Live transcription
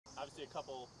Obviously, a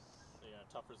couple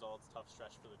tough results, tough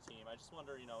stretch for the team. I just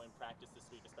wonder, in practice this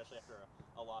week, especially after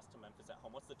a loss to Memphis at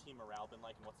home, what's the team morale been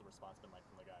like, and what's the response been like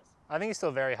from the guys? I think it's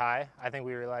still very high. I think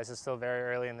we realize it's still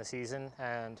very early in the season,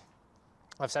 and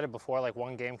I've said it before, like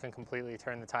one game can completely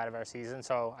turn the tide of our season.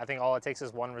 So I think all it takes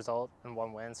is one result and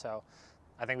one win. So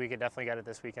I think we could definitely get it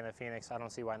this weekend at Phoenix. I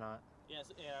don't see why not. Yes,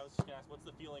 and I was just going to ask, what's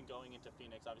the feeling going into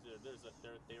Phoenix? Obviously, they're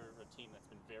a team that's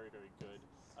been very, very good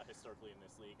historically in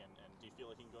this league, and do you feel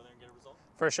like you can go there and get a result?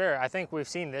 For sure. I think we've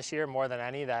seen this year more than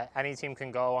any that any team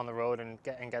can go on the road and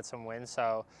get some wins.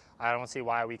 So I don't see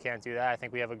why we can't do that. I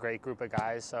think we have a great group of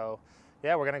guys. So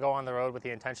yeah, we're going to go on the road with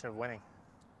the intention of winning.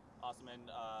 Awesome. And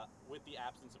with the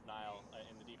absence of Niall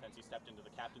in the defense, you stepped into the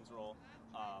captain's role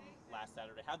last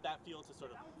Saturday. How'd that feel to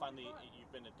sort of finally,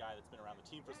 you've been a guy that's been around the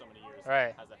team for so many years.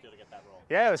 Right. How's that feel to get that role?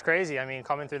 Yeah, it was crazy. I mean,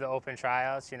 coming through the open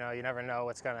tryouts, you never know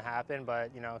what's going to happen,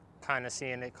 but, kind of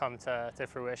seeing it come to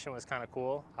fruition was kind of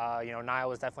cool. Niall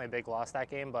was definitely a big loss that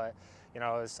game, but,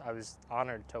 I was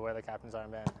honored to wear the captain's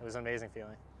armband. It was an amazing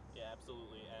feeling. Yeah,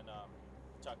 absolutely. And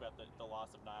talk about the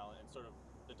loss of Niall and sort of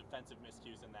the defensive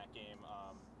miscues in that game.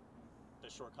 The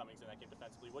shortcomings in that game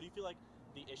defensively. What do you feel like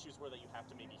the issues were that you have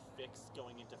to maybe fix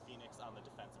going into Phoenix on the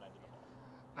defensive end of the ball?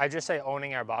 I just say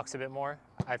owning our box a bit more.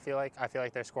 I feel like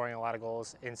they're scoring a lot of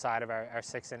goals inside of our 6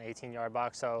 and 18-yard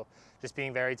box. So just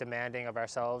being very demanding of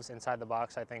ourselves inside the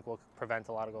box, I think, will prevent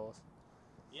a lot of goals.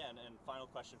 Yeah, and final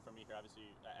question from me here. Obviously,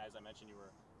 as I mentioned, you were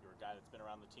a guy that's been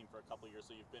around the team for a couple of years,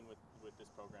 so you've been with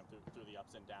this program through the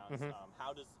ups and downs. Mm-hmm.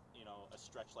 How does a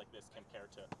stretch like this compare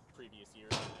to previous years,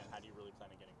 and how do you really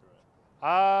plan on getting through it?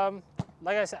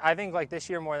 Like I said, I think like this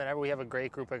year more than ever, we have a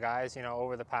great group of guys.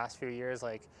 Over the past few years,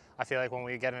 like I feel like when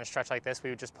we get in a stretch like this, we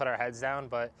would just put our heads down.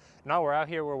 But no, we're out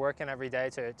here, we're working every day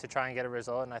to try and get a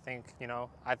result. And I think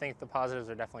the positives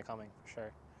are definitely coming for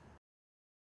sure.